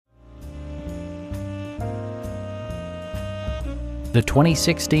The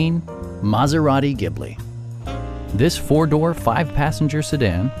 2016 Maserati Ghibli. This four-door, five-passenger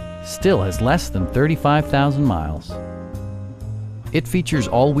sedan still has less than 35,000 miles. It features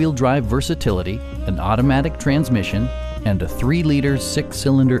all-wheel drive versatility, an automatic transmission, and a 3-liter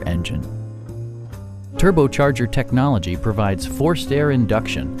six-cylinder engine. Turbocharger technology provides forced air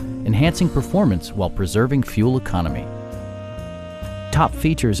induction, enhancing performance while preserving fuel economy. Top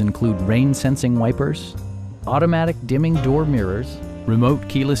features include rain-sensing wipers, automatic dimming door mirrors, remote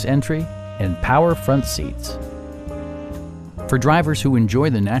keyless entry, and power front seats. For drivers who enjoy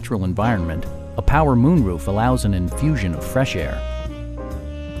the natural environment, a power moonroof allows an infusion of fresh air.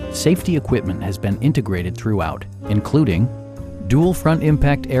 Safety equipment has been integrated throughout, including dual front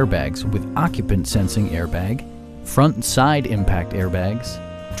impact airbags with occupant sensing airbag, front and side impact airbags,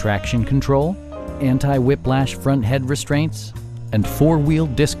 traction control, anti-whiplash front head restraints, and four-wheel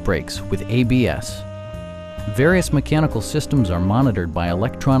disc brakes with ABS. Various mechanical systems are monitored by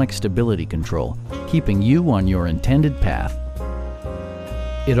electronic stability control, keeping you on your intended path.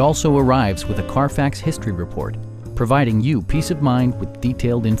 It also arrives with a Carfax history report, providing you peace of mind with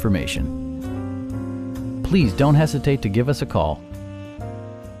detailed information. Please don't hesitate to give us a call.